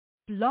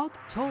Blog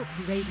Talk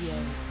Radio.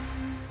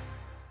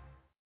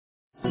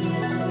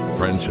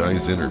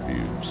 Franchise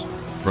Interviews.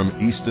 From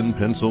Easton,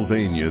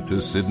 Pennsylvania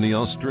to Sydney,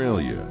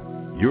 Australia,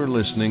 you're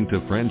listening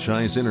to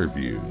Franchise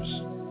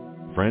Interviews.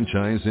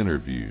 Franchise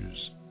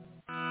Interviews.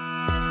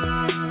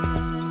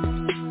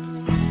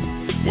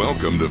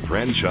 Welcome to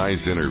Franchise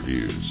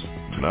Interviews,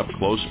 an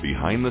up-close,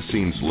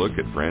 behind-the-scenes look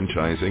at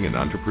franchising and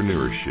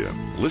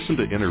entrepreneurship. Listen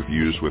to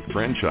interviews with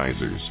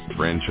franchisers,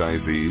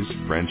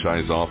 franchisees,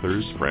 franchise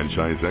authors,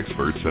 franchise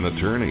experts, and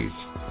attorneys.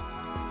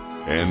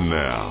 And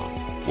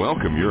now,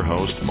 welcome your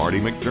host, Marty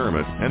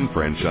McDermott, and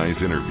Franchise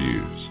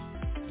Interviews.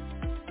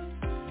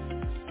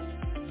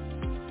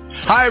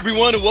 Hi,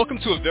 everyone, and welcome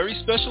to a very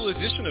special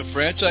edition of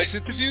Franchise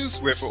Interviews,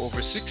 where for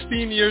over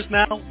 16 years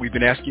now, we've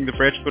been asking the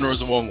entrepreneurs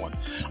one-on-one.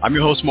 I'm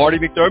your host, Marty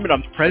McDermott.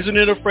 I'm the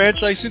president of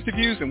Franchise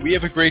Interviews, and we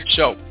have a great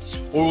show.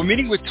 Well, we're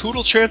meeting with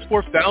Tootl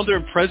Transport Founder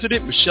and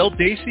President Michelle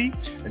Dacy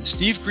and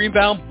Steve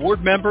Greenbaum,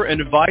 board member and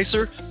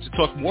advisor, to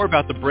talk more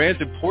about the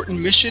brand's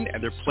important mission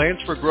and their plans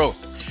for growth.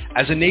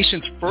 As the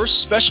nation's first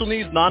special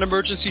needs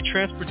non-emergency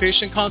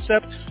transportation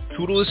concept,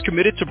 Tootl is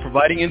committed to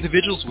providing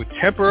individuals with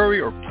temporary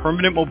or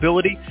permanent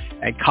mobility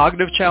and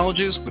cognitive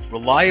challenges with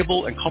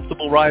reliable and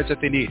comfortable rides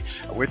that they need.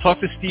 We're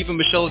talking to Steve and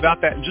Michelle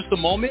about that in just a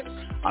moment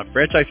on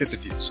Franchise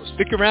Interviews. So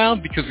stick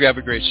around because we have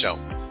a great show.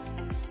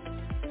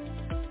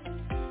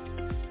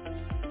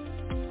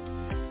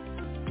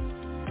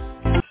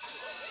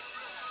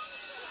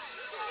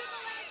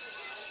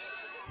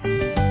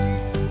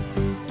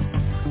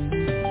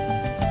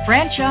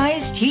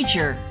 Franchise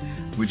Teacher.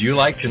 Would you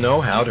like to know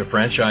how to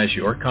franchise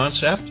your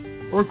concept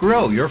or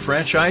grow your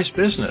franchise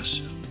business?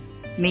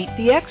 Meet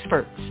the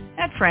experts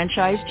at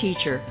Franchise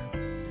Teacher.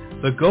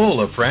 The goal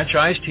of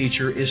Franchise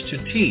Teacher is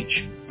to teach,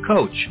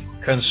 coach,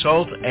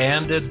 consult,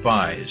 and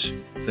advise.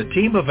 The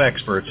team of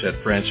experts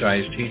at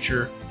Franchise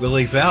Teacher will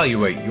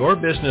evaluate your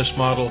business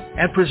model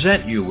and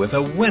present you with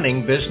a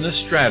winning business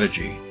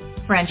strategy.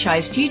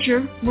 Franchise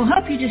Teacher will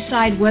help you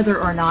decide whether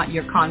or not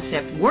your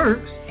concept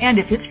works and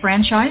if it's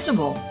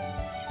franchisable.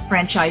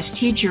 Franchise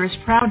Teacher is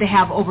proud to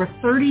have over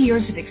 30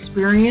 years of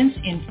experience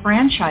in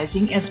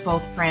franchising as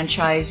both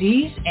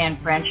franchisees and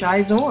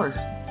franchisors.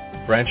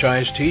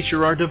 Franchise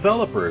Teacher are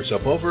developers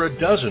of over a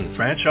dozen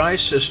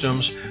franchise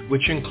systems,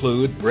 which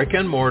include brick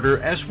and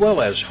mortar as well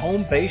as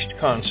home-based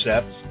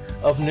concepts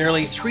of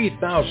nearly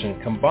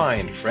 3,000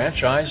 combined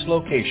franchise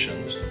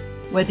locations.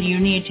 Whether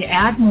you need to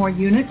add more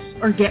units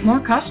or get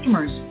more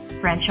customers,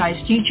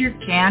 Franchise Teacher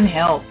can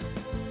help.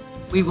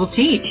 We will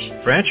teach.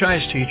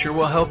 Franchise Teacher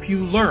will help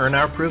you learn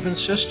our proven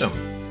system.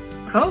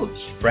 Coach.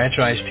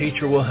 Franchise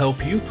Teacher will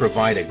help you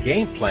provide a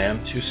game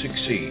plan to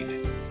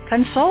succeed.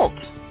 Consult.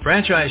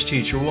 Franchise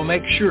Teacher will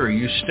make sure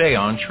you stay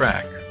on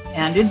track.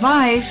 And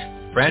advise.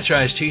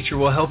 Franchise Teacher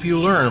will help you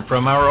learn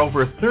from our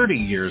over 30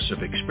 years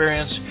of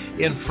experience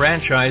in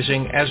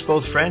franchising as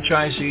both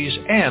franchisees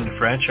and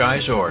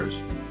franchisors.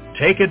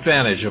 Take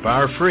advantage of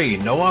our free,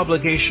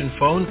 no-obligation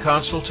phone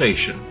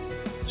consultation.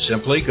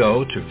 Simply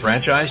go to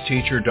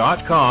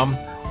FranchiseTeacher.com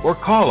or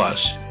call us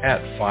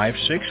at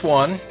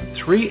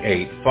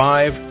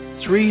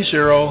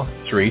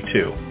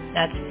 561-385-3032.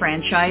 That's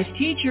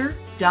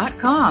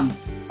FranchiseTeacher.com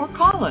or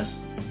call us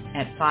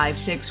at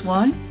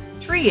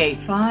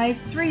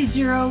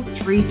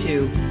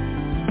 561-385-3032.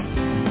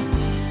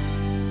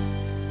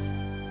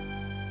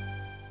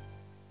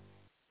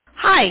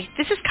 Hi,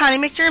 this is Connie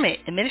McDermott,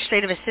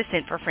 Administrative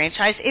Assistant for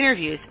Franchise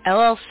Interviews,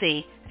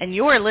 LLC, and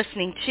you're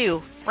listening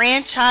to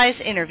Franchise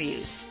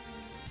Interviews.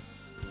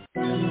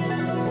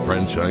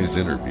 Franchise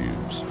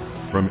Interviews.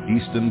 From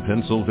Easton,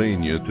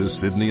 Pennsylvania to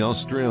Sydney,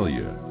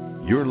 Australia,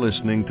 you're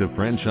listening to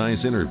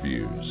Franchise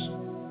Interviews.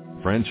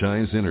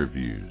 Franchise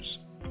Interviews.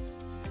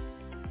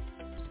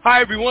 Hi,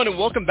 everyone, and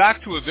welcome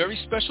back to a very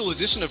special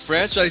edition of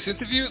Franchise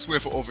Interviews, where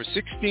for over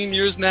 16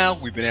 years now,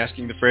 we've been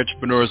asking the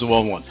entrepreneurs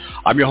one-on-one.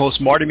 I'm your host,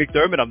 Marty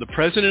McDermott. I'm the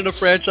president of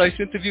Franchise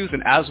Interviews,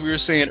 and as we were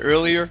saying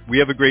earlier, we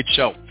have a great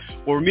show.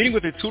 Well, we're meeting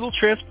with the Tootl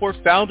Transport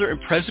Founder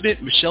and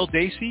President, Michelle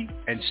Dacy,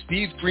 and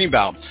Steve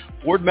Greenbaum,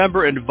 board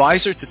member and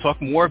advisor, to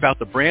talk more about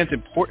the brand's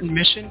important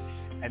mission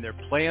and their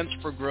plans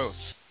for growth.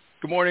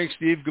 Good morning,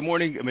 Steve. Good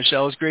morning,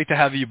 Michelle. It's great to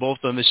have you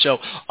both on the show.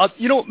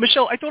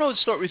 Michelle, I thought I would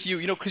start with you,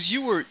 because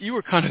you were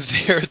kind of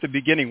there at the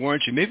beginning,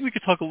 weren't you? Maybe we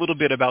could talk a little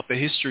bit about the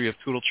history of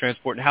Tootl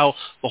Transport and how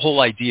the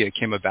whole idea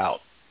came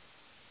about.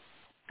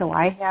 So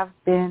I have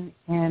been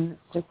in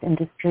this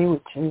industry,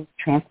 which is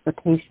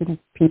transportation of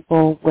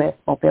people with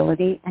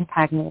mobility and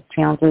cognitive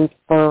challenges,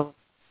 for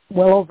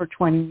well over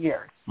 20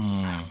 years.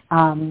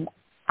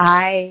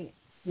 I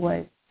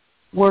was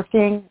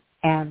working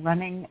and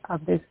running a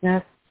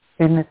business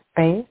in this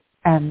space,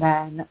 and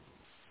then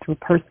through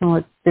personal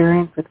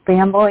experience with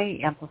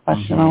family and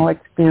professional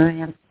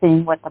experience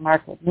seeing what the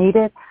market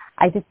needed,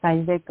 I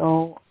decided to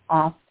go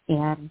off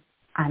and,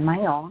 on my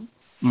own,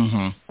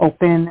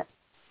 open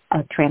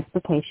a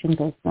transportation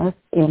business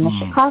in the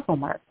Chicago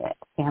market.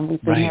 And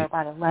we've been there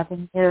about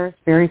 11 years,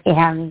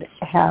 and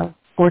have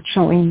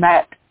fortunately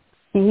met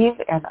Steve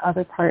and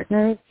other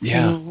partners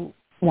who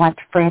want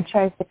to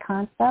franchise the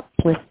concept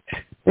with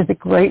is a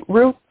great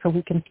route so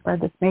we can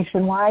spread this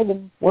nationwide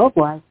and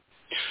worldwide.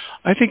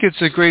 I think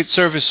it's a great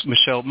service,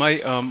 Michelle.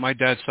 My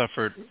dad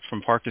suffered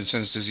from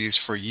Parkinson's disease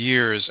for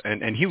years,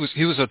 and he was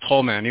a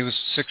tall man. He was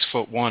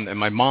 6'1", and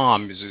my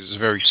mom is a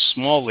very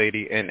small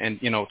lady. And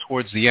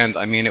towards the end,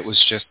 I mean, it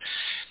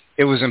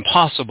was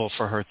impossible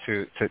for her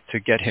to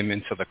get him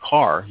into the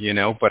car,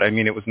 but I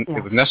mean, it was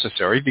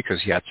necessary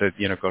because he had to,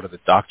 go to the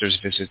doctor's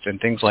visits and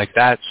things like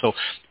that. So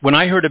when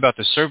I heard about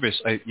the service,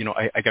 I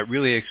got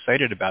really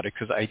excited about it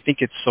because I think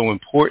it's so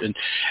important.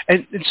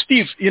 And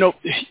Steve,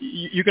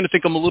 you're going to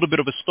think I'm a little bit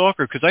of a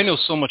stalker because I know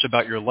so much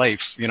about your life,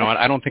 and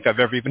I don't think I've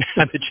ever even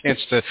had the chance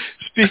to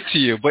speak to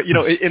you. But,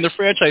 in the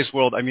franchise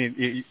world, I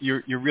mean,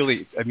 you're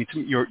really, I mean, to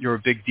me, you're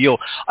a big deal.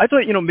 I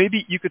thought,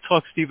 maybe you could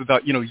talk, Steve,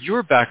 about,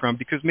 your background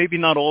because maybe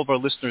not all of our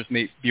listeners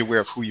may be aware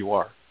of who you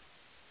are.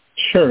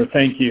 Sure,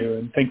 thank you,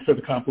 and thanks for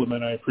the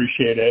compliment. I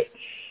appreciate it.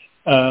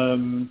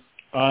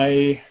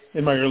 I,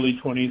 in my early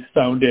 20s,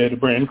 founded a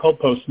brand called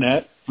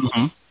Postnet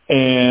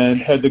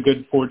and had the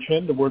good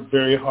fortune to work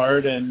very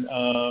hard and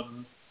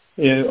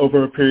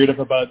over a period of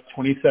about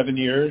 27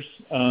 years,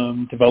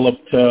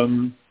 developed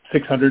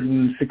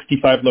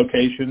 665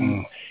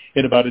 locations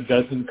in about a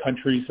dozen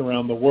countries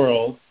around the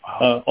world.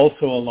 Wow.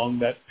 Also along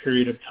that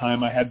period of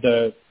time, I had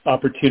the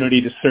opportunity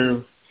to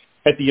serve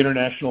at the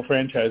International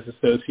Franchise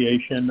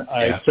Association.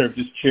 I served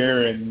as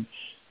chair in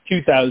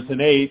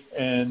 2008,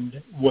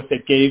 and what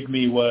that gave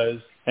me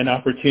was an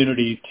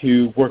opportunity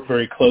to work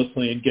very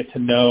closely and get to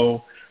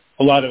know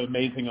a lot of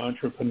amazing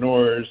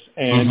entrepreneurs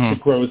and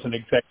to grow as an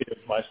executive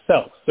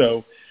myself.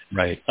 So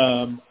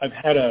I've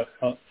had a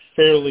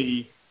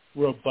fairly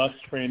robust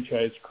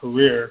franchise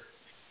career.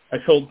 I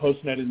sold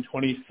Postnet in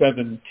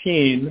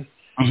 2017,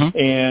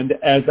 and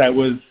as I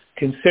was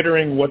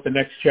considering what the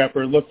next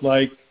chapter looked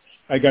like,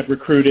 I got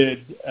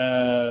recruited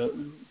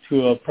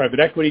to a private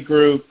equity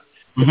group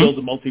to build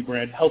a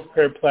multi-brand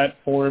healthcare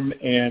platform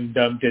and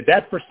did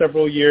that for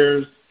several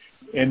years.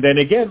 And then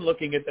again,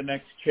 looking at the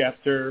next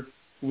chapter,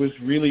 was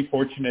really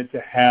fortunate to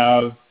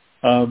have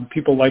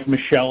people like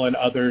Michelle and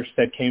others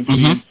that came to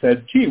me and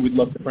said, gee, we'd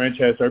love to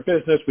franchise our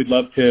business. We'd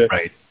love to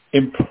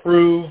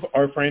improve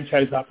our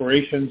franchise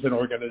operations and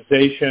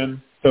organization.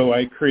 So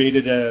I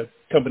created a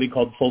company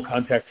called Full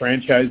Contact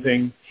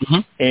Franchising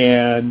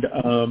and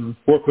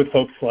work with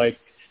folks like,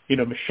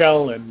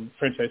 Michelle and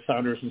franchise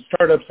founders and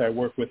startups. I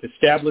work with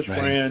established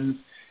brands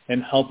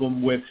and help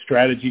them with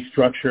strategy,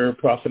 structure,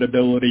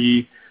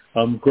 profitability,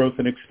 growth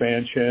and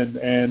expansion.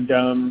 And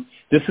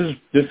this is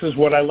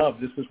what I love.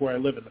 This is where I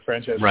live in the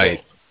franchise world.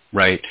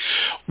 Right.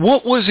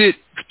 What was it,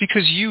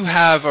 because you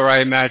have, or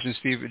I imagine,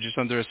 Steve, just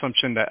under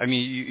assumption that, I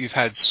mean, you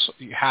have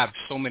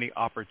so many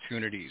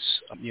opportunities,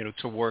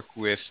 to work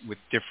with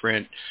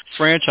different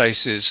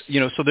franchises,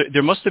 so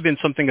there must have been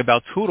something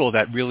about Tootl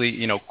that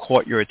really,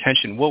 caught your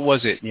attention. What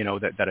was it,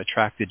 that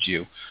attracted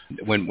you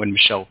when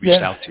Michelle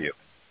reached out to you?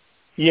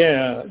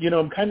 Yeah,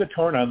 I'm kind of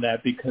torn on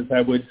that because I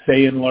would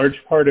say in large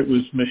part it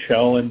was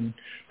Michelle and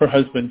her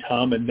husband,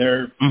 Tom, and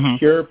their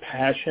pure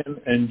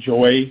passion and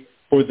joy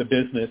for the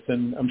business,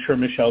 and I'm sure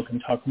Michelle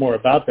can talk more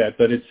about that,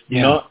 but it's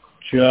not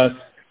just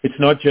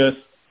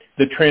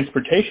the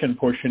transportation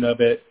portion of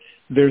it.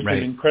 There's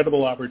an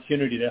incredible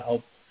opportunity to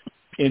help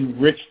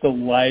enrich the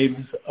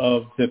lives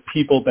of the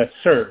people that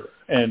serve,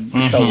 and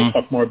Michelle will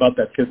talk more about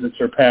that because it's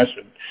her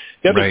passion.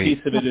 The other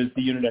piece of it is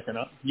the unit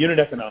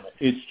economics.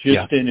 It's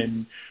just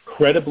an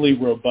incredibly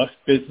robust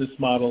business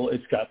model.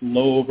 It's got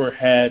low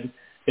overhead.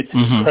 It's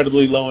an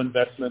incredibly low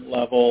investment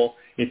level.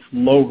 It's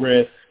low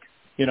risk.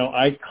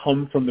 I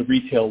come from the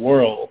retail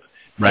world,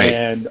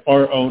 and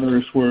our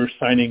owners were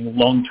signing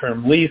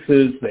long-term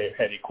leases. They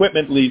had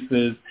equipment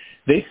leases.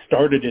 They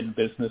started in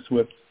business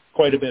with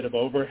quite a bit of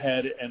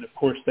overhead, and, of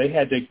course, they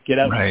had to get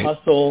out and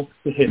hustle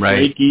to hit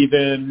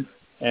break-even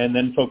and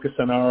then focus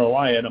on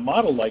ROI. And a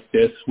model like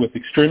this with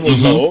extremely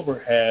low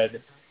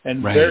overhead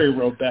and very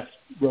robust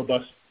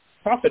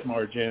profit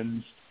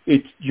margins,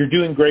 you're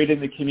doing great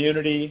in the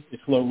community.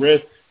 It's low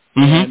risk,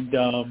 and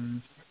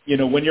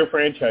when you're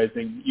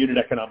franchising, unit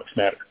economics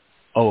matter.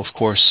 Oh, of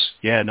course.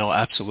 Yeah, no,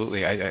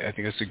 absolutely. I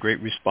think that's a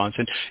great response.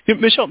 And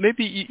Michelle,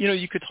 maybe,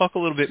 you could talk a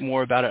little bit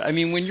more about it. I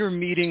mean, when you're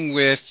meeting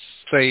with,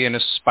 say, an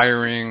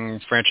aspiring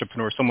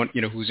franchipreneur, someone,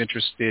 who's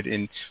interested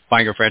in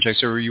buying a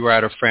franchise, or you were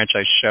at a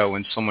franchise show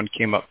and someone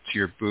came up to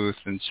your booth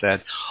and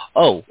said,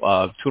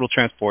 Tootl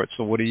Transport,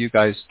 so what do you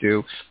guys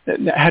do?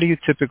 How do you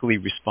typically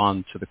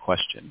respond to the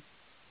question?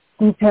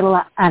 We hit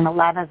on a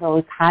lot of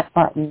those hot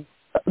buttons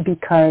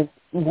because,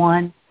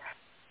 one,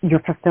 you're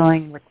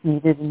fulfilling what's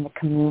needed in the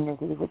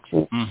community, which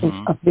is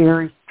a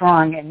very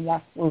strong, and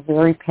yes, we're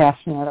very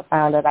passionate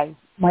about it. I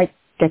might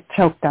get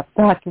choked up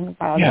talking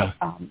about it,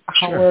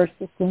 how we're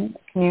assisting the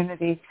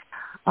community.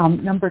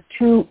 Number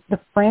two, the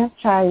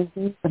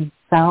franchisees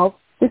themselves,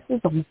 this is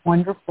a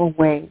wonderful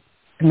way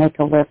to make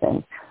a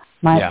living.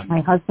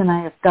 My husband and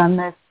I have done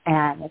this,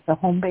 and it's a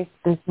home-based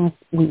business.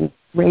 We've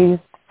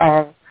raised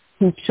our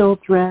 2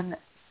 children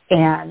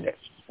and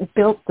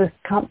built this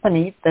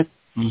company that's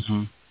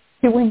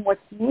doing what's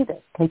needed,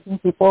 taking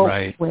people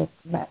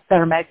that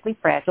are medically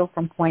fragile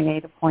from point A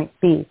to point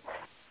B.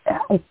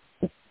 it's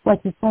like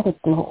you said, it's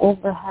low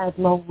overhead,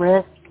 low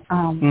risk.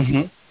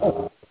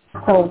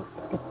 So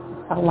it's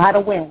a lot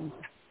of wins.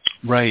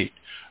 Right.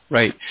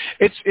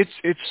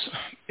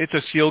 It's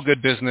a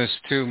feel-good business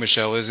too,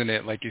 Michelle, isn't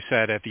it? Like you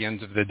said, at the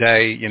end of the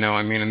day, in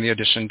the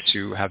addition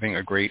to having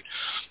a great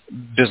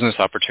business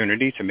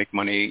opportunity to make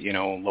money,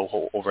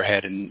 low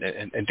overhead and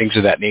things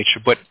of that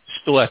nature, but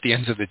still at the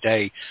end of the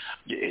day,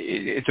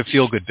 it's a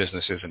feel-good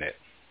business, isn't it?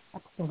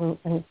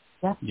 Absolutely.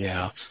 Yeah.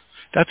 Yeah.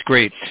 That's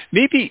great.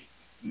 Maybe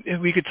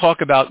we could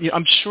talk about,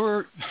 I'm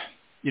sure,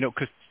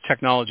 because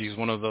technology is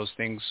one of those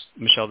things,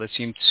 Michelle, that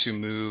seems to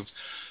move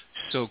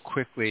so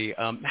quickly.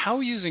 How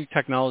are you using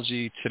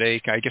technology today?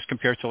 I guess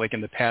compared to like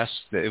in the past,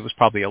 it was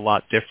probably a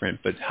lot different,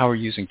 but how are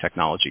you using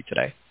technology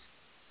today?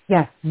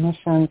 Yes,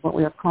 Mission, what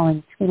we are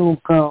calling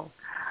Tootl Go,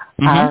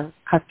 our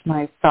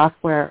customized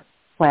software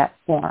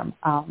platform.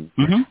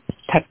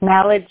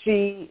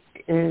 Technology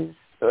is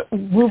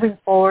moving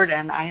forward,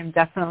 and I am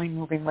definitely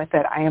moving with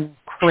it. I am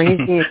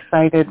crazy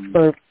excited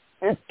for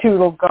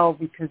Tootl Go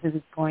because it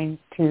is going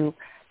to,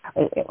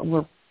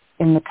 we're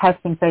in the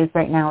testing phase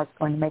right now. It's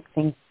going to make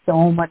things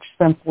so much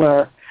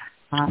simpler.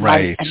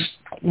 Right.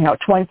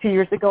 20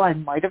 years ago, I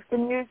might have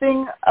been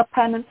using a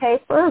pen and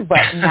paper,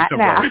 but not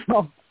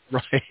now.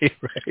 Right,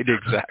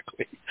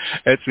 exactly.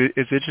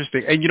 It's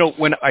interesting. And,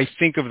 when I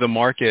think of the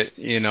market,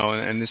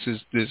 and this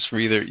is for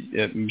either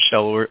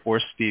Michelle or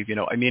Steve,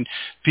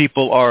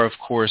 people are, of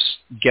course,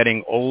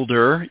 getting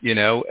older,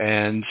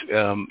 and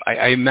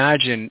I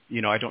imagine,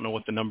 I don't know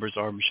what the numbers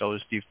are, Michelle or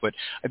Steve, but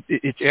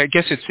I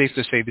guess it's safe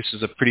to say this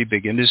is a pretty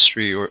big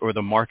industry or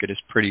the market is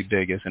pretty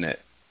big, isn't it,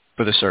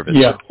 for the service?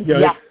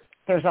 Yeah.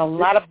 There's a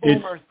lot of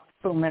boomers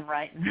booming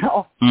right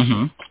now.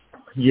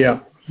 Yeah.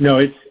 No,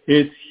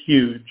 it's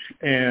huge.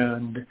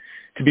 And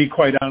to be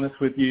quite honest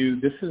with you,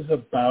 this is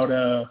about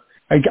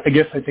I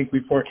think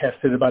we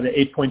forecasted about an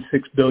 $8.6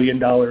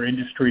 billion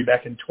industry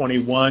back in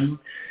 21.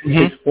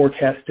 It's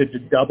forecasted to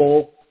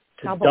double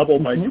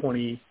by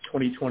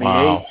 2028,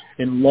 wow.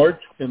 in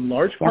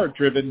large part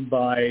driven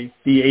by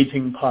the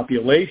aging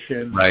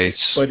population. Right.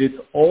 But it's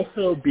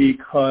also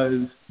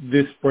because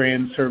this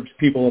brand serves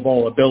people of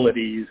all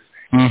abilities.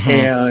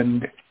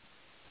 And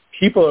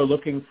people are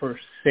looking for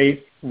safe,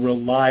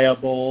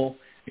 reliable,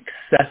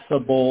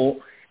 accessible,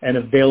 and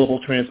available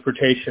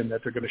transportation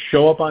that they're going to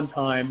show up on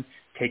time,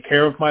 take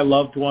care of my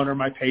loved one or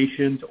my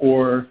patient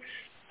or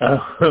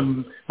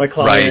my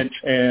client.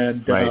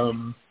 Right.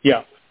 And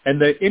And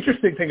the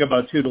interesting thing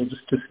about Tootl,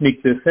 just to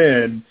sneak this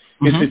in,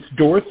 is it's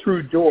door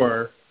through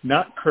door,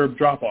 not curb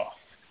drop off.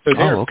 So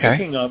they're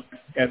picking up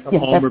at the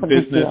home or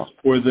business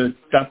for the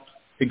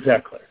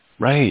exactly.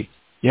 Right.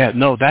 Yeah,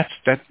 no,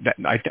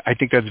 I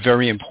think that's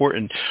very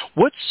important.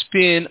 What's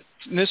been,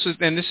 this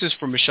is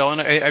for Michelle,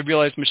 and I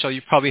realize, Michelle,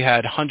 you've probably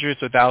had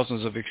hundreds of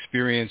thousands of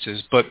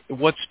experiences, but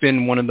what's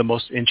been one of the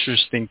most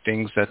interesting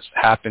things that's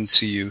happened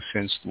to you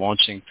since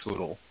launching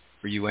Tootl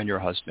for you and your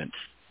husband?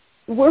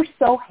 We're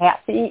so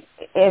happy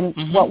in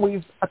what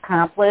we've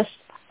accomplished,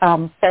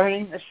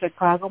 starting the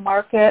Chicago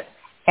market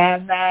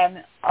and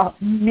then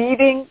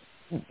meeting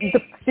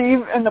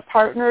Steve and the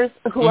partners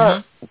who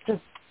are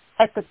just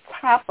at the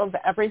top of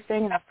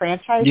everything in the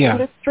franchise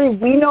industry.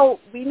 We know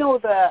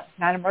the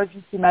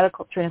non-emergency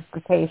medical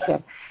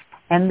transportation,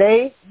 and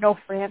they know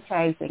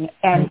franchising.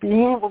 And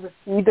being able to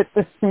see that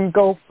this can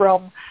go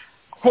from,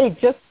 hey,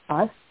 just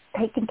us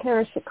taking care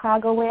of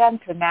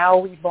Chicagoland to now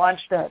we've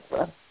launched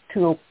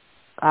to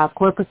a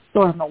corporate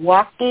store in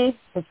Milwaukee.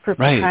 It's proof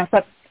of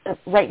concept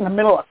right in the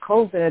middle of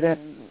COVID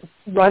and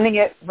running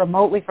it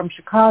remotely from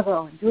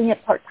Chicago and doing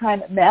it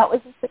part-time. And that was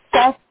a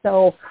success.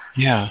 So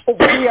we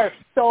are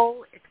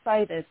so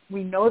excited.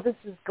 We know this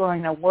is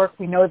going to work.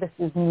 We know this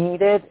is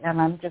needed, and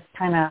I'm just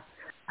kind of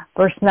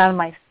bursting out of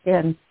my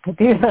skin to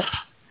do this.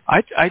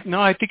 I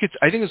think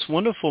it's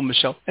wonderful,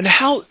 Michelle. And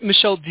how,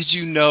 Michelle, did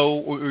you know,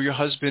 or your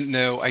husband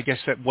know, I guess,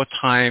 at what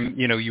time,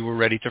 you were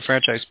ready to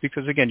franchise?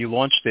 Because, again, you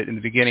launched it in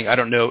the beginning. I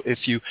don't know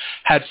if you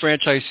had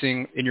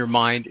franchising in your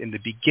mind in the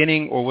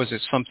beginning, or was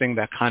it something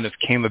that kind of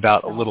came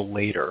about a little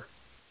later?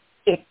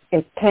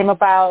 It came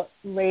about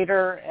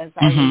later as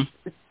I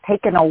was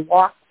taking a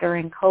walk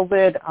during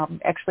COVID.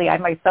 Actually, I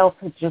myself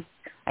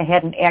I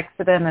had an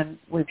accident and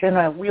was in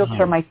a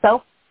wheelchair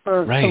myself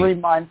for 3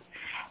 months.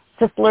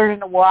 Just learning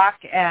to walk,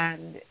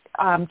 and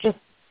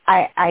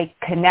I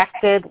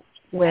connected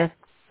with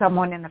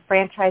someone in the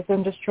franchise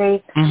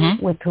industry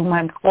with whom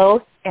I'm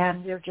close,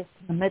 and we're just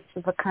in the midst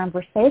of a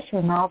conversation,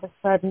 and all of a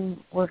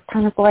sudden we're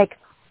kind of like,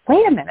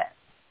 wait a minute,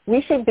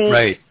 we should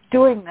be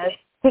doing this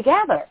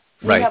together.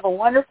 We have a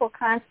wonderful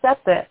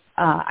concept that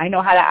I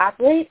know how to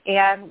operate,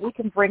 and we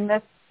can bring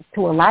this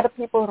to a lot of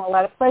people in a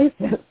lot of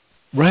places.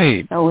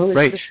 Right, so it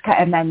was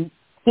and then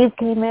Steve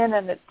came in,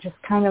 and it just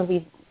kind of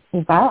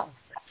evolved.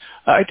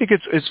 I think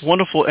it's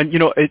wonderful, and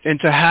and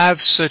to have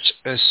such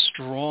a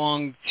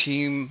strong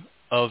team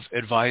of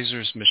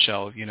advisors,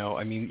 Michelle. You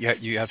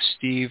have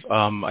Steve.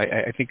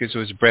 I think it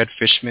was Brad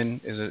Fishman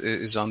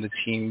is on the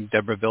team.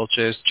 Debra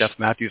Vilchis, Jeff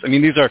Matthews.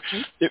 These are,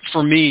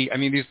 for me.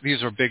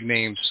 These are big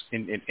names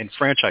in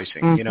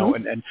franchising.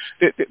 And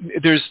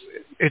there's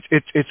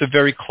it's a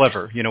very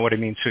clever, you know what I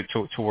mean,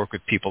 to work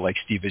with people like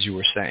Steve, as you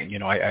were saying. You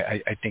know,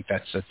 I think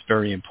that's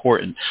very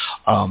important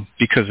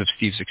because of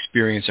Steve's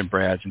experience and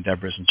Brad's and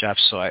Debra's and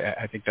Jeff's. So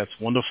I think that's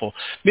wonderful.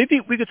 Maybe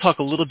we could talk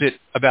a little bit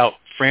about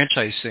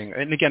franchising.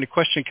 And again, a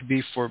question could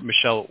be for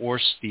Michelle or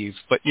Steve,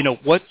 but, you know,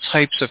 what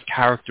types of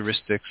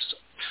characteristics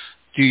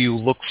do you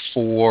look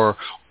for,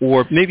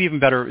 or maybe even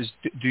better is,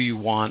 do you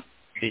want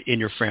in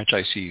your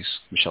franchisees,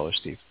 Michelle or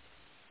Steve?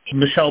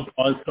 Michelle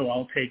paused, so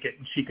I'll take it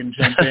and she can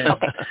jump in.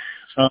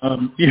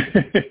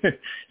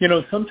 You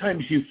know,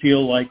 sometimes you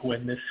feel like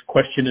when this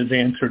question is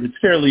answered, it's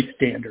fairly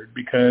standard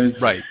because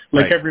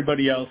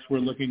everybody else, we're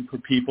looking for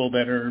people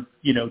that are,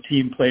 you know,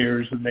 team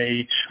players and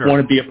they want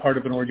to be a part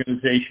of an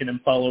organization and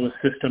follow a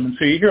system. And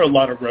so you hear a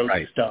lot of rote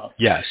stuff.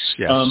 Yes.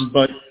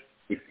 But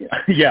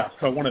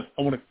so I want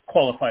to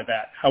qualify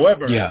that.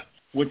 However,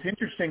 what's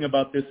interesting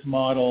about this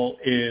model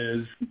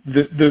is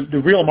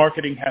the real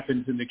marketing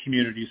happens in the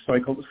community. So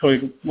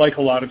like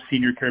a lot of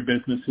senior care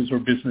businesses or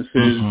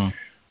businesses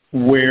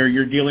where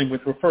you're dealing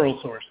with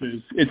referral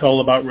sources, it's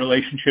all about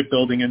relationship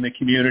building in the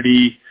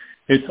community.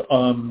 It's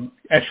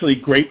actually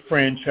great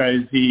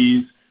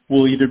franchisees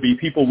will either be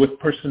people with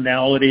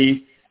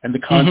personality and the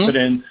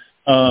confidence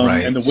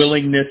and the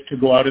willingness to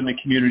go out in the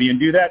community and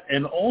do that,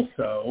 and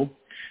also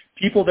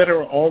people that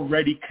are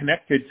already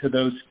connected to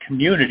those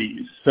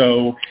communities.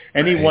 So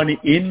anyone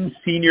in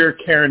senior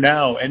care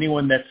now,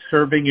 anyone that's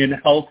serving in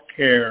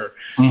healthcare,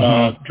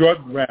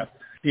 drug reps,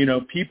 you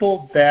know,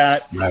 people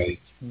that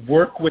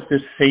work with the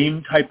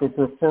same type of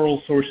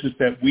referral sources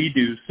that we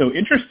do. So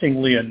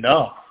interestingly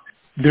enough,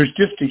 there's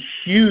just a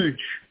huge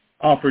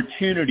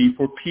opportunity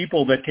for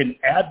people that can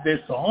add this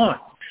on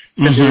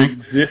to their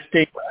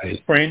existing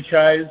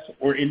franchise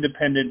or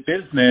independent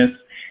business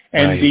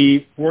and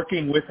be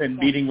working with and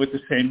meeting with the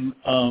same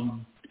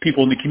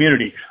people in the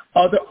community.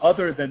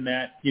 Other than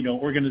that, you know,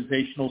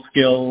 organizational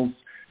skills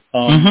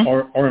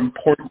are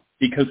important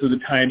because of the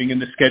timing and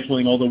the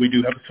scheduling, although we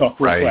do have a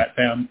software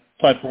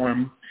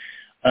platform.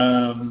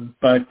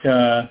 But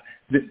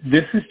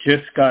this has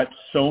just got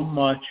so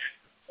much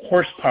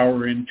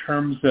horsepower in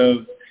terms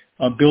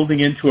of building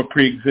into a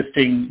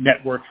pre-existing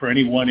network for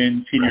anyone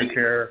in senior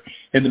care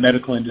in the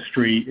medical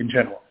industry in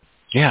general.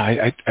 Yeah,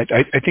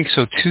 I think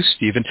so too,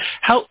 Steve. And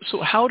how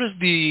would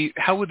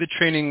the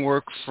training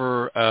work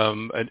for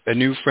a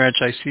new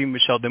franchisee,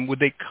 Michelle? Then would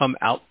they come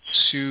out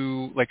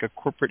to like a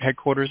corporate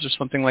headquarters or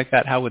something like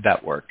that? How would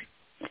that work?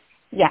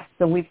 Yeah,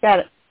 so we've got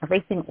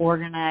everything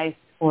organized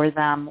for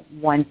them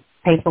once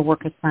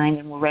paperwork is signed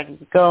and we're ready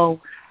to go.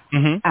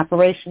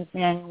 Operations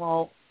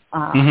manual,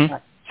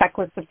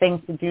 checklist of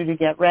things to do to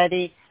get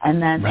ready,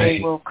 and then they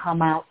will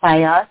come out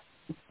by us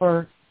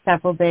for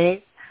several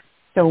days.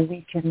 So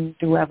we can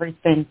do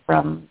everything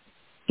from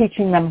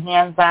teaching them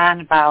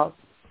hands-on about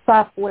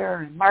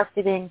software and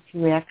marketing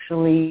to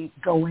actually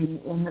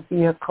going in the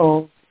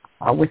vehicle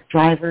with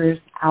drivers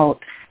out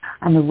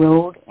on the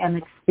road and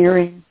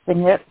experiencing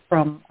it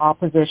from all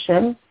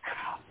positions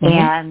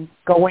and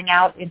going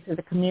out into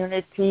the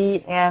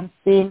community and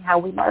seeing how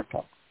we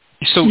market.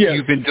 So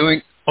you've been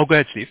doing – oh, go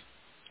ahead, Steve.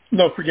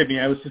 No, forgive me.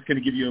 I was just going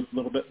to give you a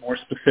little bit more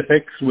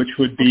specifics, which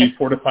would be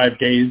 4 to 5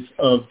 days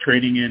of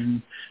training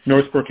in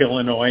Northbrook,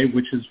 Illinois,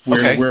 which is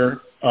where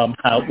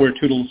where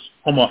Tootl's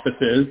home office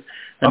is,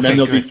 and then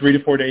there'll be 3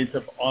 to 4 days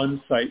of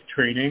on-site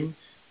training.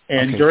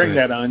 And during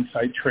that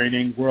on-site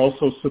training, we're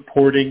also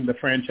supporting the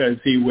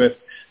franchisee with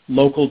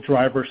local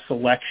driver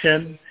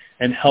selection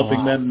and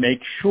helping them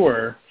make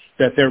sure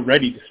that they're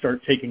ready to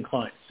start taking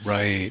clients.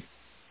 Right.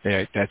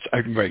 Yeah, that's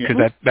right,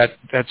 because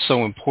that's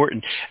so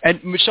important.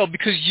 And Michelle,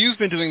 because you've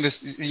been doing this,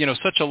 you know,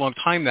 such a long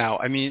time now.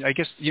 I mean, I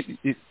guess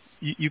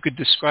you could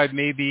describe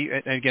maybe,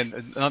 and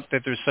again, not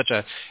that there's such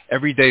a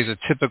every day is a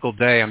typical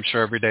day. I'm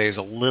sure every day is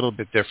a little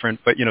bit different.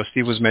 But you know,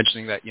 Steve was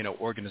mentioning that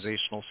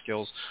organizational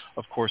skills,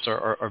 of course,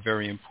 are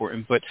very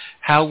important. But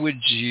how would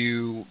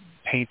you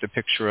paint the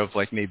picture of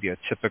like maybe a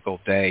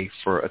typical day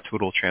for a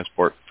Tootl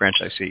Transport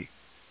franchisee?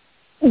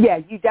 Yeah,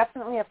 you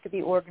definitely have to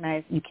be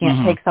organized. You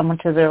can't take someone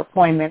to their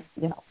appointment,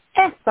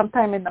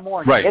 sometime in the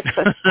morning. Right. It's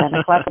a 10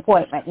 o'clock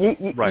appointment.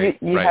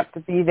 You have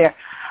to be there.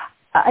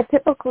 A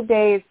typical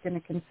day is going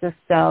to consist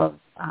of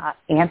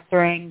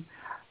answering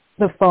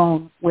the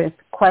phone with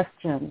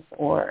questions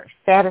or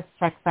status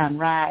checks on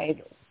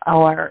ride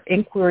or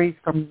inquiries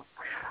from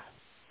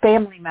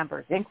family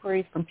members,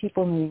 inquiries from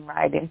people needing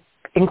ride,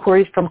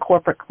 inquiries from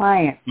corporate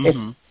clients.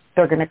 If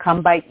they're going to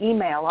come by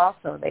email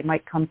also, they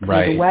might come through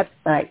the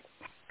website.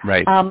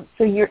 Right.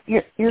 So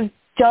you're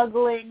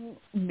juggling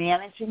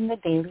managing the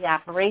daily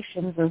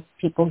operations of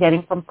people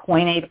getting from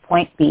point A to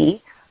point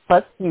B,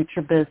 plus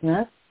future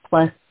business,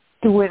 plus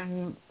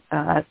doing,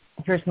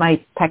 here's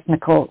my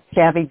technical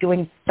savvy,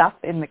 doing stuff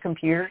in the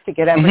computer to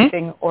get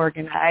everything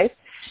organized.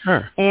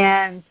 Sure.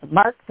 And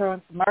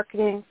throwing some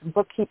marketing, some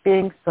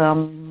bookkeeping,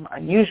 some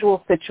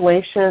unusual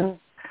situations.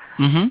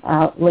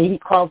 Lady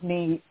called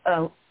me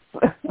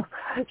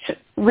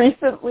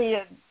recently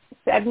and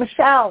said,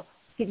 Michelle,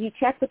 can you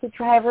check with the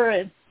driver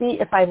and see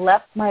if I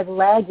left my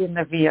leg in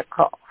the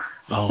vehicle?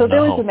 Oh, so there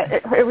no.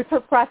 it was her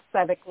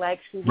prosthetic leg.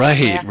 She was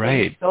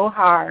laughing so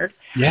hard.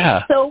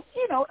 Yeah. So,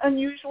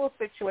 unusual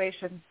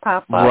situations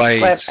pop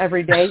up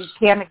every day. You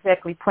can't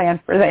exactly plan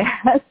for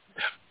that.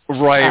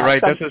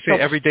 Right. That's what I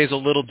say. Every day is a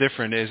little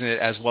different, isn't it?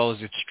 As well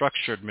as it's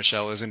structured,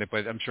 Michelle, isn't it?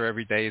 But I'm sure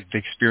every day the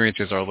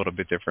experiences are a little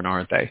bit different,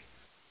 aren't they?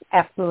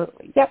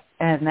 Absolutely. Yep.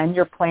 And then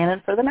you're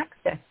planning for the next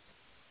day.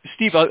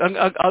 Steve, I'm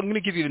going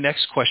to give you the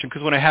next question,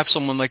 because when I have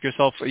someone like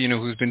yourself,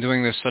 who's been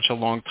doing this such a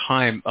long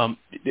time,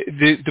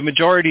 the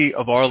majority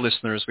of our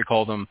listeners, we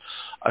call them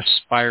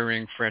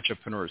aspiring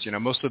franchipreneurs.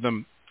 Most of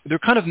them, they're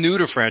kind of new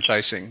to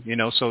franchising,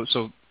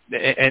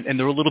 and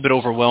they're a little bit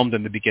overwhelmed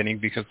in the beginning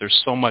because there's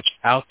so much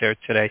out there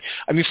today.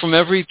 I mean, from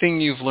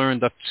everything you've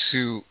learned up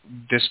to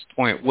this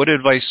point, what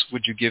advice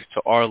would you give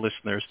to our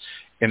listeners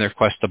in their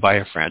quest to buy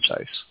a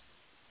franchise?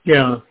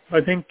 Yeah,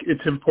 I think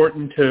it's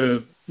important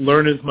to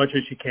learn as much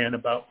as you can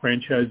about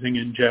franchising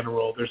in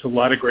general. There's a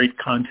lot of great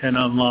content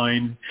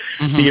online.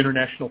 Mm-hmm. The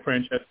International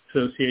Franchise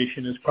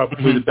Association is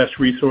probably the best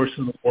resource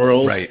in the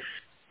world. Right.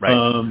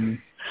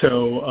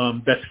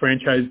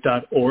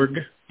 Bestfranchise.org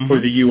for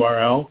the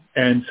URL.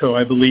 And so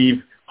I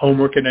believe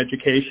homework and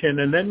education,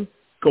 and then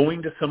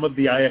going to some of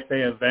the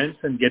IFA events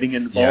and getting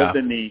involved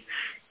in the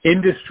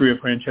industry of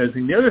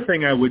franchising. The other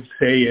thing I would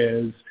say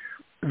is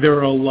there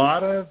are a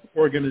lot of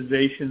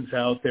organizations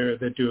out there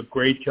that do a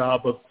great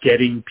job of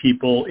getting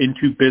people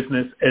into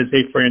business as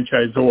a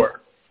franchisor.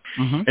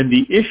 Mm-hmm. And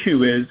the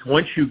issue is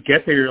once you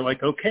get there, you're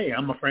like, okay,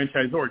 I'm a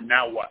franchisor.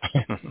 Now what?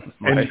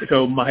 And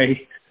so my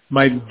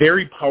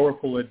very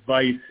powerful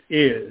advice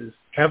is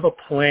have a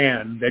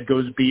plan that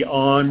goes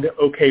beyond,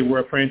 okay,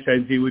 we're a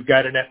franchisee, we've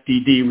got an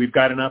FDD, we've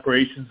got an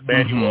operations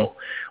manual.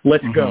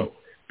 Let's go.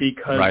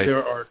 Because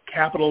there are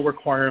capital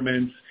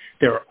requirements,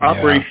 there are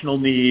operational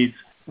needs.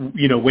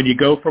 When you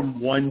go from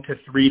 1 to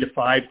 3 to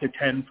 5 to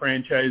 10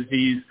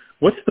 franchisees,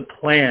 what's the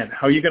plan?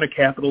 How are you going to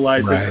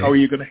capitalize it? How are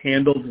you going to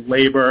handle the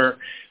labor?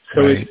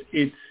 So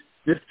it's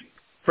this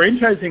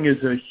franchising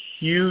is a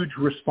huge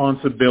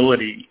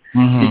responsibility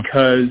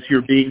because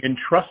you're being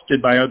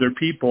entrusted by other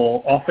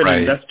people, often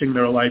investing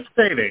their life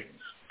savings.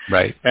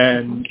 Right.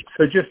 And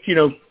so just,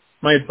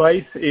 my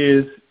advice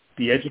is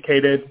be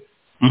educated,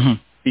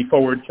 be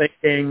forward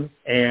thinking,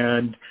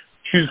 and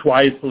choose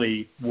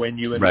wisely when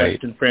you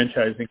invest in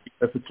franchising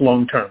because it's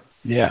long term.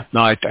 Yeah, no,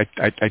 I think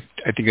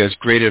that's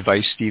great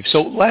advice, Steve.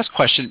 So last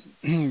question,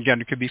 again,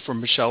 it could be for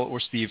Michelle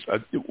or Steve.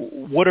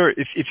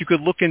 If you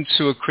could look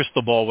into a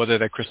crystal ball, whether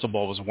that crystal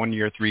ball was 1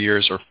 year, 3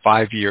 years, or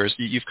 5 years,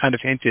 you've kind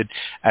of hinted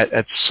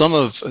at some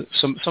of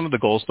the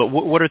goals, but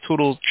what are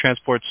Tootl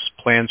Transport's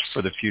plans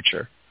for the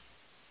future?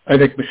 I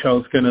think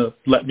Michelle's going to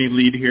let me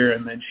lead here,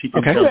 and then she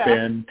can jump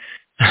in.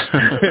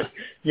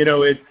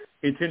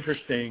 It's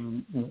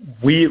interesting.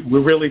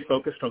 We're really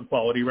focused on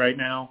quality right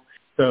now.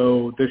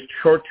 So the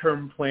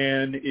short-term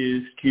plan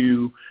is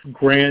to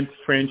grant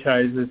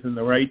franchises in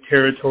the right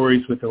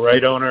territories with the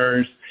right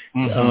owners,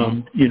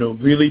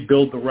 really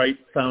build the right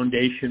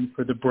foundation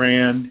for the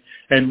brand.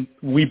 And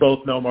we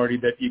both know, Marty,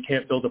 that you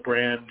can't build a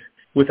brand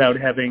without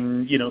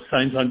having,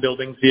 signs on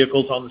buildings,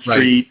 vehicles on the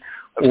street,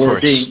 or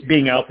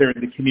being out there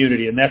in the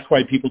community. And that's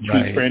why people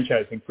choose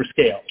franchising for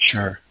scale.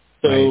 Sure.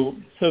 So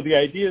the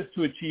idea is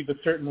to achieve a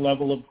certain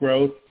level of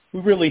growth.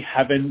 We really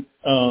haven't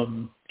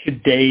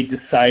today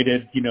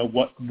decided,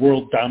 what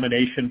world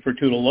domination for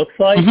Tootl looks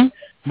like.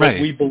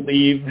 But we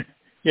believe,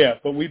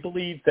 that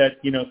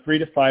 300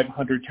 to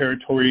 500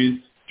 territories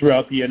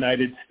throughout the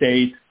United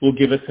States will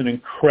give us an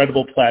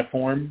incredible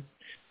platform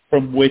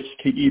from which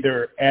to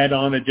either add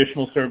on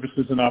additional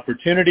services and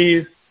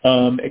opportunities,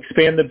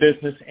 expand the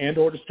business, and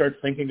or to start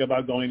thinking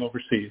about going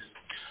overseas.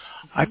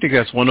 I think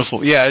that's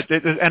wonderful. Yeah,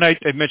 and I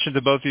mentioned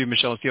to both of you,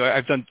 Michelle and Steve,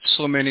 I've done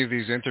so many of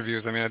these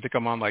interviews. I mean, I think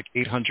I'm on like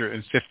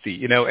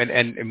 850,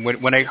 and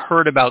when I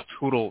heard about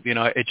Tootl,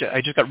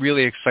 I just got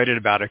really excited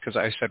about it because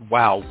I said,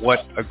 wow,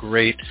 what a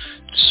great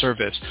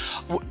service.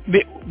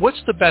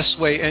 What's the best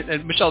way,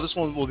 and Michelle, this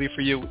one will be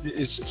for you,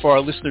 is for our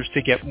listeners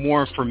to get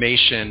more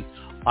information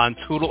on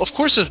Tootl. Of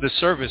course, there's the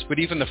service, but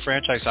even the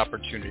franchise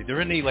opportunity. Are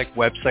there any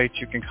websites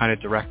you can kind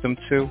of direct them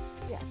to?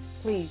 Yes,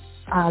 please.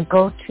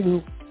 Go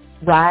to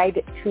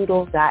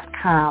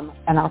ridetootl.com,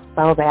 and I'll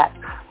spell that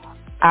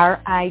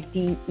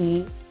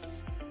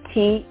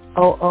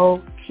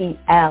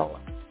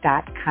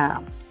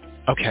RIDETOOTL.com.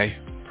 Okay,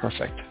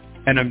 perfect.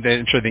 And I'm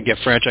sure they can get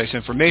franchise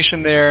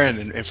information there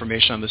and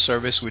information on the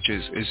service, which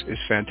is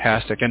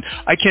fantastic. And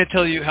I can't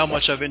tell you how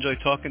much I've enjoyed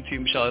talking to you,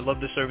 Michelle. I love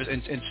the service.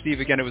 And Steve,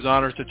 again, it was an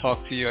honor to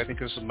talk to you. I think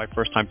this was my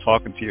first time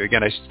talking to you.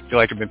 Again, I feel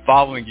like I've been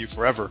following you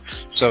forever.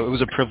 So it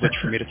was a privilege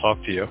for me to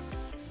talk to you.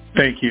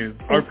 Thank you.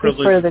 Our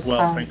privilege as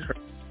well. Thanks for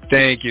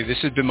Thank you. This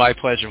has been my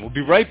pleasure. We'll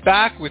be right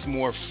back with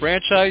more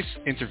franchise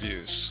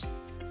interviews.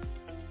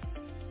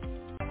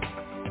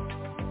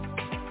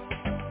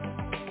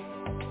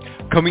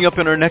 Coming up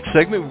in our next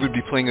segment, we'll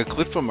be playing a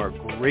clip from our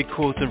Great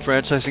Quotes in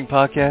Franchising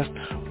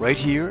podcast right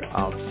here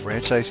on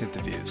Franchise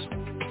Interviews.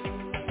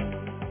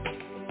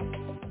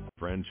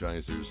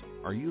 franchisers,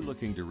 are you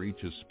looking to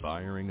reach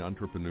aspiring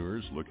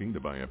entrepreneurs looking to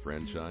buy a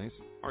franchise?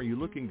 Are you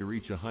looking to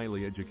reach a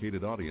highly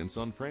educated audience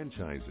on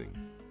franchising?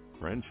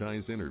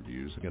 Franchise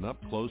Interviews, an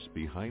up-close,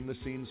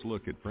 behind-the-scenes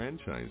look at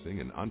franchising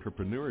and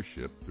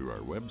entrepreneurship through our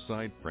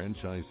website,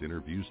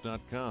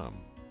 FranchiseInterviews.com.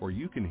 Or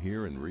you can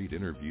hear and read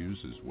interviews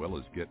as well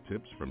as get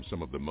tips from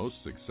some of the most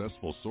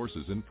successful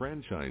sources in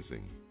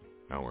franchising.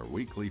 Our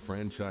weekly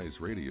franchise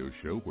radio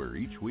show where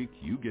each week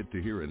you get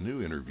to hear a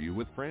new interview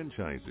with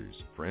franchisers,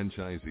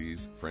 franchisees,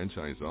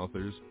 franchise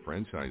authors,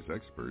 franchise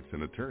experts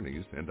and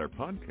attorneys, and our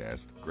podcast,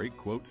 Great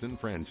Quotes in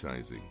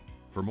Franchising.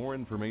 For more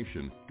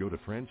information, go to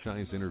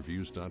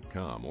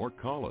FranchiseInterviews.com or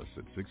call us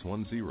at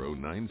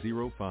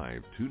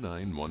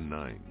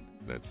 610-905-2919.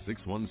 That's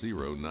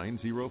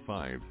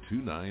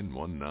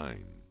 610-905-2919.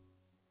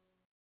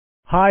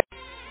 Hi.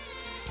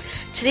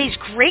 Today's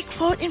Great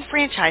Quote in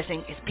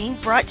Franchising is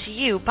being brought to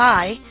you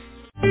by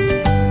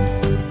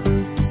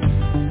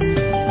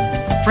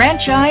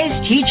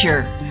Franchise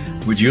Teacher.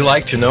 Would you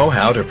like to know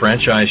how to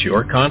franchise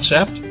your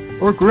concept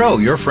or grow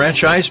your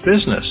franchise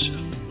business?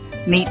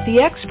 Meet the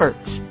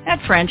experts at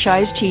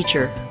Franchise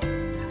Teacher.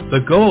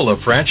 The goal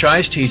of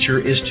Franchise Teacher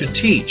is to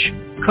teach,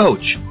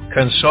 coach,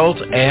 consult,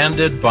 and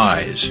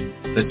advise.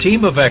 The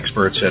team of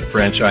experts at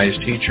Franchise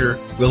Teacher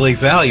will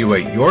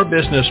evaluate your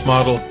business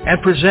model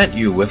and present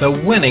you with a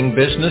winning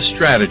business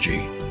strategy.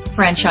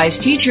 Franchise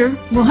Teacher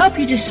will help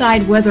you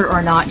decide whether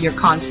or not your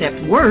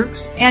concept works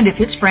and if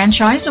it's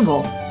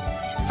franchisable.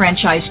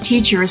 Franchise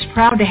Teacher is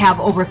proud to have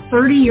over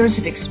 30 years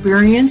of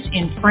experience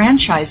in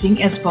franchising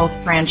as both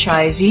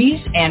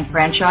franchisees and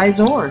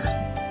franchisors.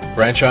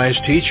 Franchise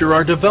Teacher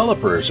are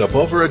developers of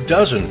over a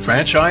dozen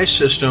franchise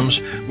systems,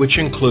 which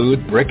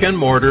include brick and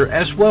mortar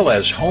as well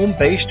as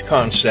home-based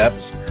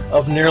concepts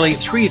of nearly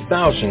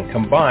 3,000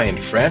 combined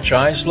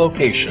franchise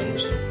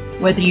locations.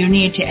 Whether you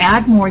need to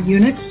add more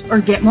units or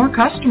get more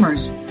customers,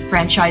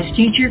 Franchise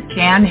Teacher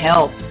can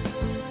help.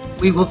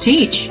 We will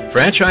teach.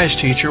 Franchise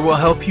Teacher will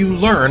help you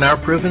learn our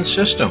proven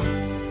system.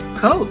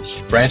 Coach.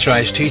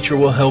 Franchise Teacher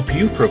will help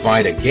you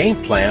provide a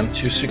game plan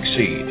to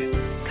succeed.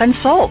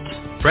 Consult.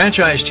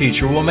 Franchise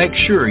Teacher will make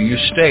sure you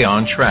stay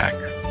on track.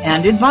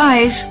 And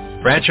advise.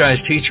 Franchise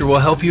Teacher will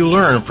help you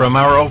learn from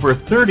our over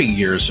 30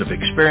 years of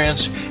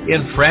experience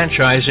in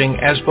franchising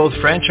as both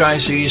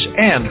franchisees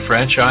and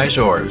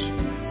franchisors.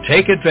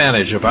 Take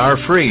advantage of our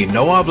free,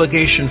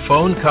 no-obligation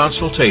phone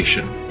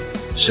consultation.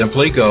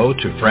 Simply go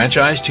to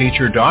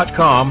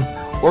FranchiseTeacher.com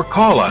or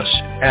call us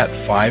at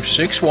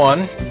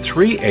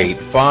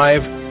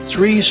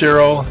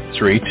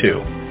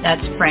 561-385-3032.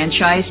 That's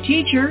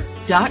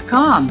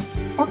FranchiseTeacher.com.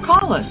 Or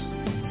call us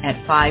at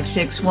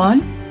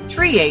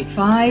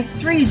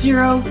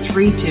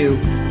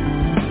 561-385-3032.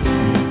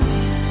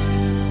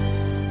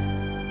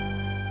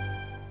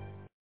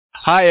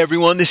 Hi,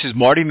 everyone. This is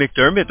Marty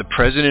McDermott, the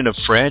president of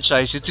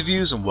Franchise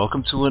Interviews, and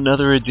welcome to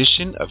another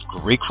edition of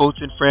Great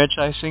Quotes in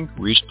Franchising,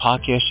 where each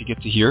podcast you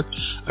get to hear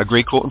a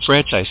great quote in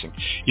franchising.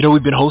 You know,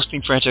 we've been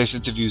hosting Franchise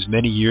Interviews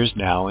many years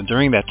now, and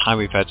during that time,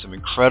 we've had some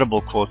incredible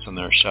quotes on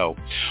our show.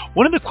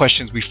 One of the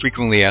questions we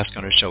frequently ask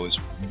on our show is,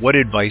 what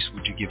advice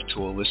would you give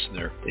to a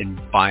listener in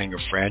buying a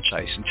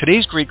franchise? And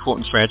today's great quote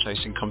in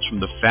franchising comes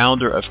from the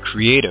founder of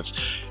Creative,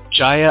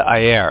 Jaya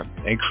Iyer,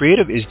 and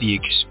Creative is the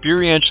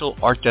experiential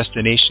art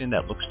destination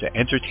that looks to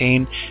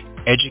entertain,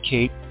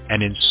 educate,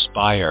 and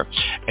inspire.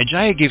 And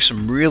Jaya gave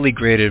some really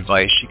great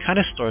advice. She kind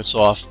of starts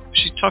off,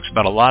 she talks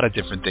about a lot of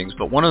different things,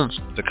 but one of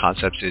the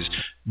concepts is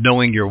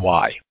knowing your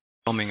why.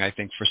 I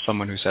think for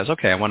someone who says,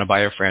 okay, I want to buy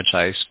a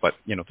franchise, but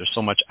there's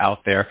so much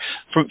out there.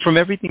 From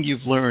everything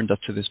you've learned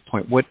up to this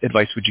point, what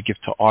advice would you give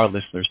to our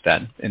listeners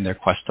then in their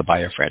quest to buy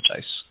a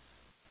franchise?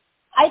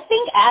 I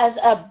think as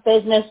a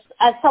business,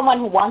 as someone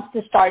who wants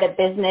to start a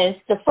business,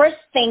 the first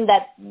thing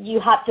that you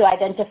have to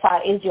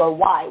identify is your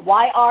why.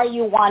 Why are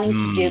you wanting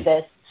to do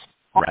this?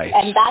 Right.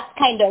 And that's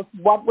kind of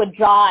what would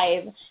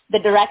drive the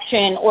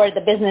direction or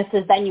the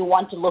businesses then you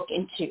want to look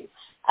into.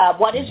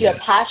 What is your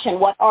passion?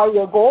 What are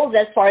your goals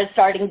as far as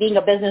being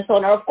a business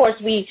owner? Of course,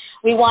 we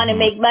want to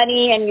make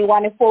money and we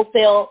want to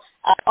fulfill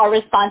our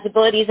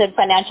responsibilities and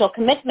financial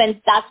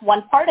commitments. That's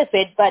one part of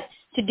it. But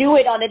to do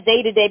it on a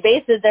day-to-day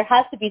basis, there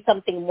has to be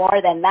something more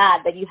than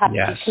that you have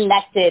to be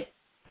connected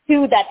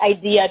to that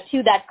idea,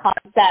 to that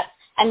concept,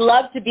 and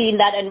love to be in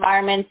that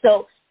environment.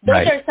 So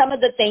those are some of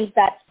the things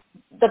that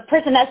the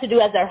person has to do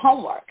as their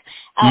homework.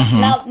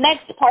 Now,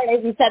 next part,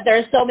 as you said, there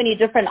are so many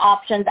different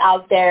options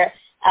out there.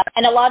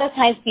 And a lot of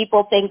times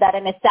people think that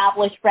an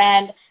established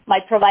brand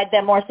might provide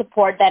them more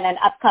support than an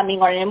upcoming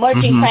or an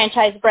emerging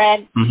franchise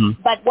brand.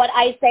 But what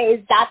I say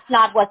is that's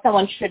not what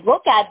someone should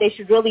look at. They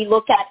should really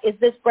look at, is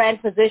this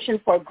brand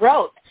positioned for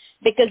growth?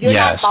 Because you're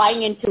not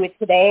buying into it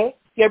today.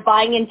 You're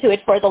buying into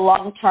it for the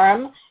long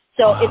term.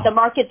 So if the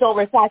market's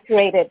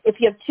oversaturated, if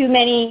you have too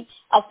many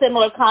of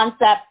similar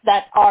concepts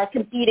that are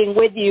competing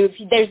with you, if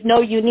there's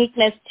no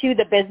uniqueness to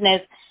the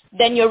business,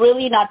 then you're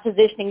really not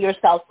positioning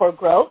yourself for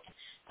growth.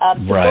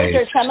 So those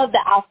are some of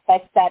the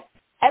aspects that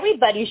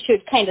everybody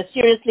should kind of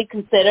seriously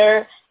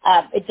consider.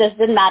 It just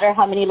doesn't matter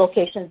how many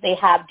locations they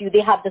have. Do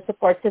they have the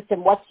support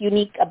system? What's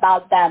unique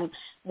about them?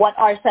 What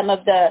are some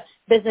of the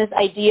business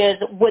ideas?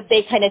 Would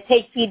they kind of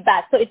take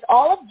feedback? So it's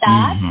all of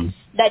that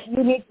that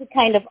you need to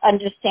kind of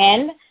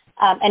understand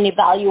and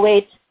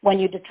evaluate when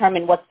you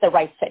determine what's the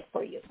right fit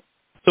for you.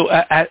 So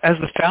as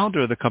the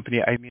founder of the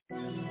company,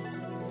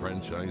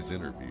 Franchise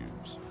Interviews.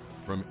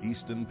 From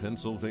Easton,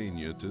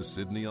 Pennsylvania to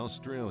Sydney,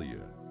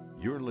 Australia,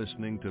 you're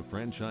listening to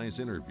Franchise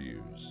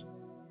Interviews.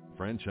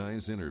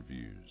 Franchise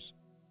Interviews.